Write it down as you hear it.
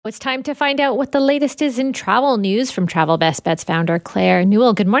It's time to find out what the latest is in travel news from Travel Best Bets founder Claire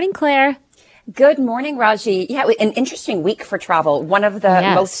Newell. Good morning, Claire. Good morning, Raji. Yeah, an interesting week for travel. One of the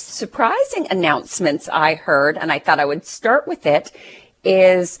most surprising announcements I heard, and I thought I would start with it,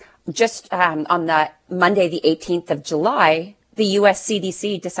 is just on the Monday, the 18th of July, the U.S.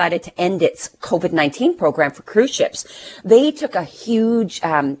 CDC decided to end its COVID-19 program for cruise ships. They took a huge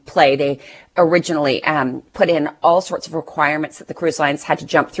play. They originally put in all sorts of requirements that the cruise lines had to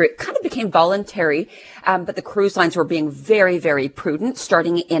jump through. It kind of became voluntary, but the cruise lines were being very, very prudent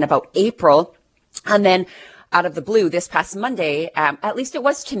starting in about April. And then out of the blue this past Monday, at least it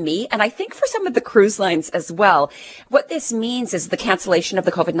was to me, and I think for some of the cruise lines as well, what this means is the cancellation of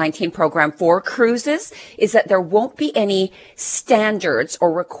the COVID-19 program for cruises is that there won't be any standards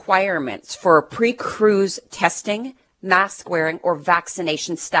or requirements for pre-cruise testing, mask wearing, or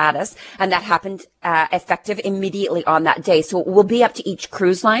vaccination status. And that happened effective immediately on that day. So it will be up to each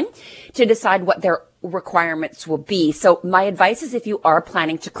cruise line to decide what their requirements will be. So my advice is if you are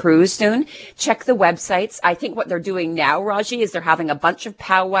planning to cruise soon, check the websites. I think what they're doing now, Raji, is they're having a bunch of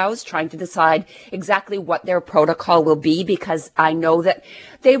powwows trying to decide exactly what their protocol will be, because I know that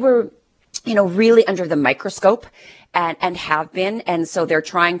they were, really under the microscope and have been. And so they're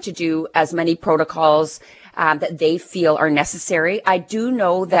trying to do as many protocols that they feel are necessary. I do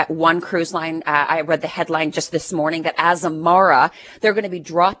know that one cruise line, I read the headline just this morning that Azamara, they're going to be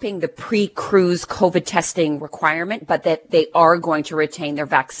dropping the pre-cruise COVID testing requirement, but that they are going to retain their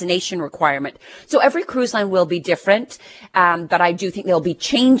vaccination requirement. So every cruise line will be different, but I do think there'll be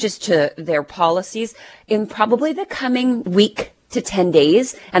changes to their policies in probably the coming week to 10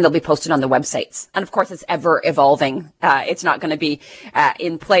 days, and they'll be posted on the websites. And of course, it's ever evolving. It's not going to be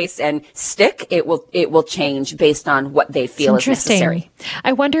in place and stick. It will change based on what they feel is necessary.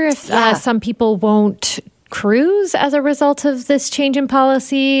 I wonder if some people won't cruise as a result of this change in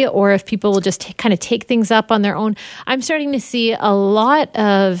policy, or if people will just kind of take things up on their own. I'm starting to see a lot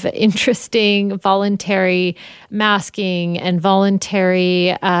of interesting voluntary masking and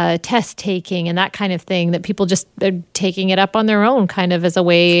voluntary test taking and that kind of thing, that people just are taking it up on their own kind of as a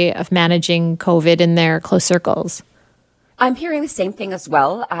way of managing COVID in their close circles. I'm hearing the same thing as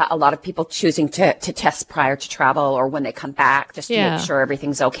well. A lot of people choosing to test prior to travel or when they come back, just to make sure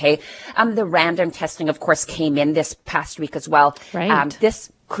everything's okay. The random testing, of course, came in this past week as well. Right.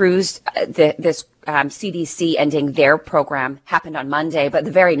 This cruise, this CDC ending their program happened on Monday, but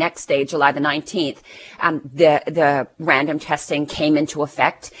the very next day, July the 19th, the random testing came into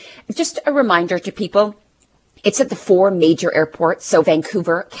effect. Just a reminder to people, it's at the 4 major airports, so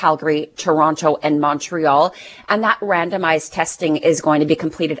Vancouver, Calgary, Toronto, and Montreal. And that randomized testing is going to be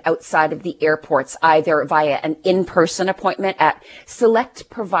completed outside of the airports, either via an in-person appointment at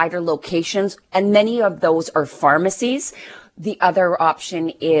select provider locations, and many of those are pharmacies. The other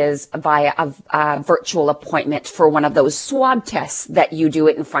option is via a virtual appointment for one of those swab tests that you do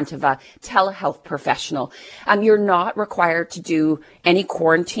it in front of a telehealth professional. You're not required to do any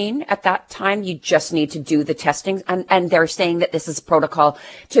quarantine at that time. You just need to do the testing. And they're saying that this is protocol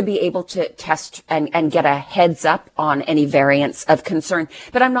to be able to test and get a heads up on any variants of concern.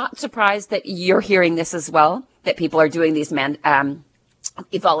 But I'm not surprised that you're hearing this as well, that people are doing these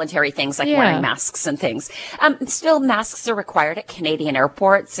voluntary things like wearing masks and things. Still, masks are required at Canadian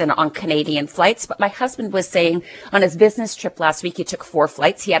airports and on Canadian flights. But my husband was saying on his business trip last week, he took 4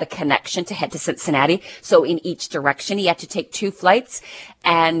 flights. He had a connection to head to Cincinnati. So in each direction, he had to take 2 flights.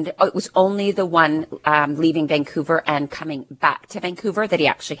 And it was only the one leaving Vancouver and coming back to Vancouver that he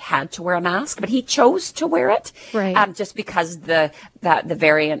actually had to wear a mask. But he chose to wear it just because the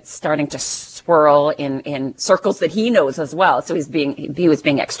variant's starting to swirl in circles that he knows as well. So he was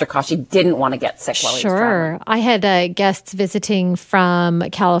being extra cautious. He didn't want to get sick while he was traveling. I had guests visiting from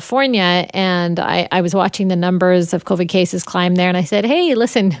California, and I was watching the numbers of COVID cases climb there. And I said, hey,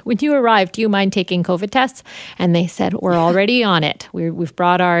 listen, when you arrive, do you mind taking COVID tests? And they said, we're already on it. We've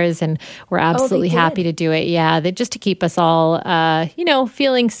brought ours, and we're absolutely happy to do it. Yeah, just to keep us all,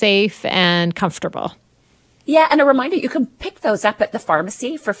 feeling safe and comfortable. Yeah, and a reminder, you can pick those up at the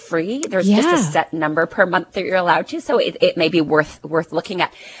pharmacy for free. There's just a set number per month that you're allowed to, so it may be worth looking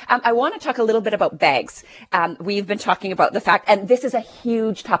at. I want to talk a little bit about bags. We've been talking about the fact, and this is a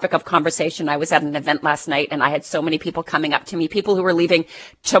huge topic of conversation. I was at an event last night, and I had so many people coming up to me, people who were leaving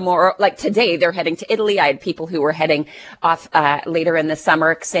tomorrow, like today, they're heading to Italy. I had people who were heading off later in the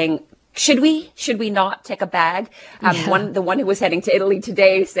summer saying, should we not take a bag? The one who was heading to Italy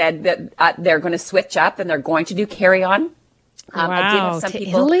today said that they're going to switch up and they're going to do carry-on. Wow, I did have some to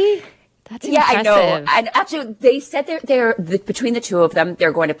people, Italy? That's impressive. I know. And actually, they said between the two of them,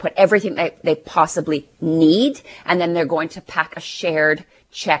 they're going to put everything they possibly need, and then they're going to pack a shared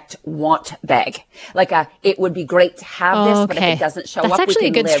checked want bag. Like it would be great to have this, but if it doesn't show That's up, actually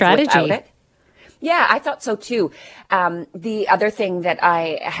we can a good live strategy. without it. Yeah, I thought so too. The other thing that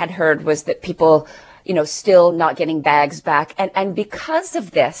I had heard was that people, still not getting bags back. And because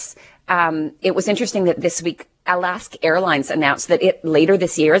of this, it was interesting that this week, Alaska Airlines announced that it later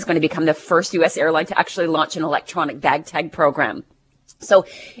this year is going to become the first U.S. airline to actually launch an electronic bag tag program. So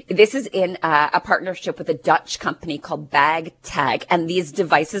this is in a partnership with a Dutch company called BagTag, and these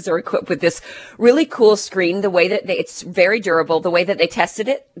devices are equipped with this really cool screen. The way that it's very durable. The way that they tested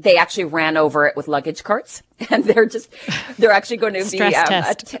it, they actually ran over it with luggage carts, and they're actually going to be stress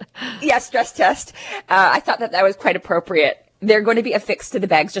test. Stress test. I thought that was quite appropriate. They're going to be affixed to the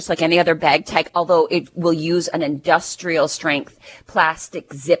bags just like any other bag tag, although it will use an industrial strength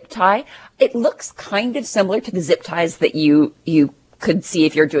plastic zip tie. It looks kind of similar to the zip ties that you could see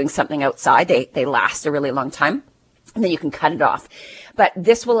if you're doing something outside. They last a really long time, and then you can cut it off. But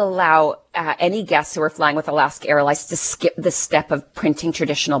this will allow any guests who are flying with Alaska Airlines to skip the step of printing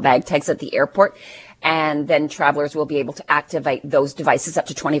traditional bag tags at the airport. And then travelers will be able to activate those devices up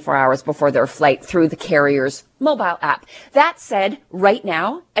to 24 hours before their flight through the carrier's mobile app. That said, right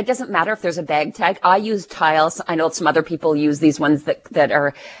now, it doesn't matter if there's a bag tag. I use Tiles. I know some other people use these ones that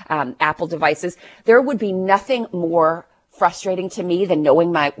are Apple devices. There would be nothing more frustrating to me than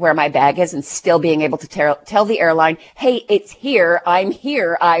knowing where my bag is and still being able to tell the airline, hey, it's here, I'm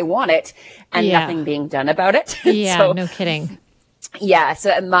here, I want it, and nothing being done about it. Yeah, so, no kidding. Yeah,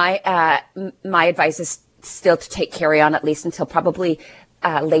 so my advice is still to take carry-on at least until probably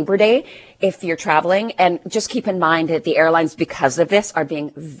Labor Day if you're traveling. And just keep in mind that the airlines, because of this, are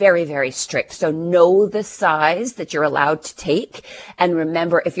being very, very strict. So know the size that you're allowed to take. And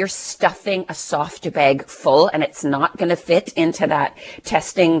remember, if you're stuffing a soft bag full and it's not going to fit into that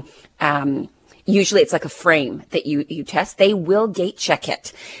testing, usually it's like a frame that you test, they will gate check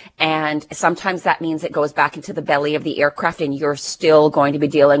it. And sometimes that means it goes back into the belly of the aircraft and you're still going to be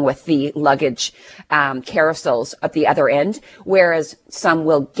dealing with the luggage carousels at the other end. Whereas some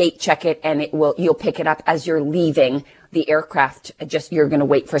will gate check it and you'll pick it up as you're leaving the aircraft. You're going to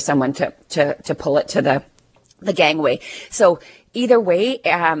wait for someone to pull it to the gangway. So either way,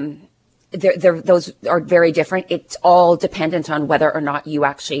 those are very different. It's all dependent on whether or not you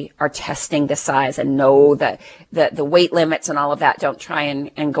actually are testing the size and know the weight limits and all of that. Don't try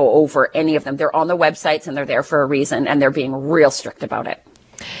and go over any of them. They're on the websites and they're there for a reason, and they're being real strict about it.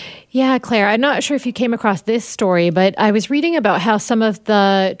 Yeah, Claire, I'm not sure if you came across this story, but I was reading about how some of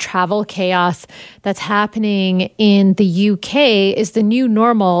the travel chaos that's happening in the UK is the new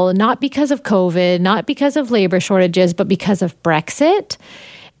normal, not because of COVID, not because of labor shortages, but because of Brexit.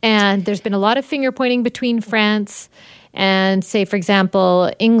 And there's been a lot of finger pointing between France and, say, for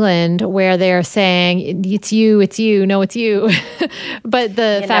example, England, where they're saying, it's you, no, it's you. But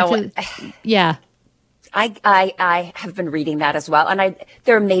the I have been reading that as well. And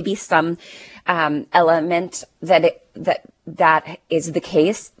there may be some element that is the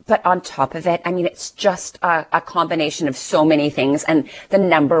case. But on top of it, I mean, it's just a combination of so many things. And the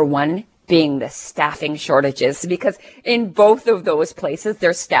number one being the staffing shortages, because in both of those places,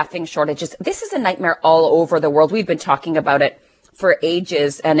 there's staffing shortages. This is a nightmare all over the world. We've been talking about it for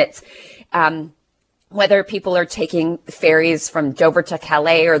ages, and it's whether people are taking ferries from Dover to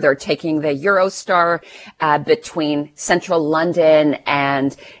Calais or they're taking the Eurostar between central London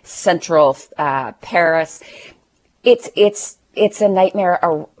and central Paris. It's a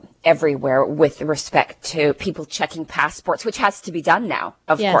nightmare everywhere with respect to people checking passports, which has to be done now,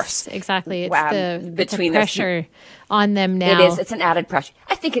 of course. Yes, exactly. It's the pressure on them now. It is. It's an added pressure.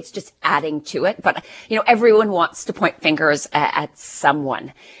 I think it's just adding to it. But, everyone wants to point fingers at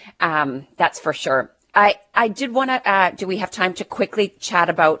someone. That's for sure. I did want to, do we have time to quickly chat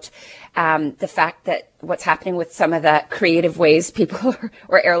about the fact that what's happening with some of the creative ways people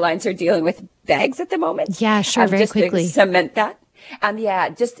or airlines are dealing with bags at the moment? Yeah, sure. Very quickly. To cement that.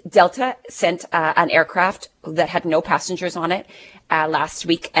 Just Delta sent an aircraft that had no passengers on it last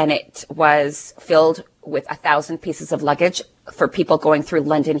week, and it was filled with 1,000 pieces of luggage for people going through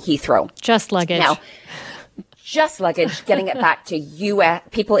London Heathrow. Just luggage. Now, just luggage, getting it back to U.S.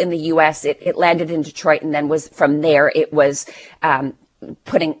 people in the U.S. It landed in Detroit, and then was from there it was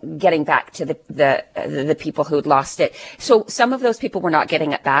getting back to the people who'd lost it. So some of those people were not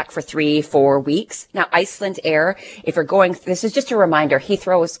getting it back for 3-4 weeks. Now, Iceland Air, if you're going, this is just a reminder,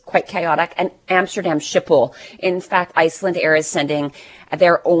 Heathrow is quite chaotic, and Amsterdam Schiphol. In fact, Iceland Air is sending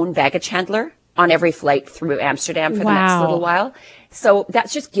their own baggage handler on every flight through Amsterdam for the next little while. So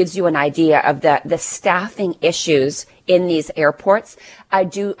that just gives you an idea of the staffing issues in these airports. I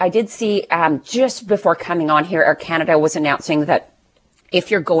did see, just before coming on here, Air Canada was announcing that If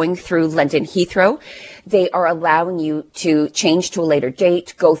you're going through London Heathrow, they are allowing you to change to a later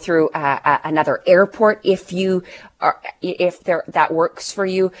date, go through another airport if that works for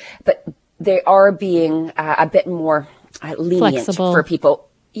you. But they are being a bit more lenient flexible for people.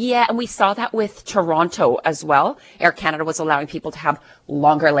 Yeah, and we saw that with Toronto as well. Air Canada was allowing people to have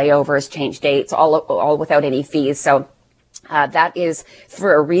longer layovers, change dates, all without any fees. So that is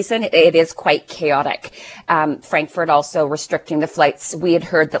for a reason. It is quite chaotic. Frankfurt also restricting the flights. We had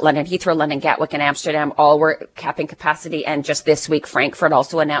heard that London Heathrow, London Gatwick, and Amsterdam all were capping capacity. And just this week, Frankfurt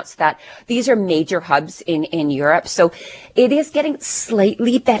also announced that. These are major hubs in Europe. So it is getting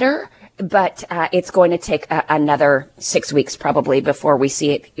slightly better, but it's going to take another 6 weeks probably before we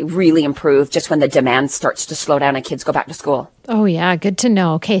see it really improve, just when the demand starts to slow down and kids go back to school. Oh, yeah. Good to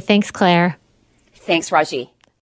know. Okay. Thanks, Claire. Thanks, Raji.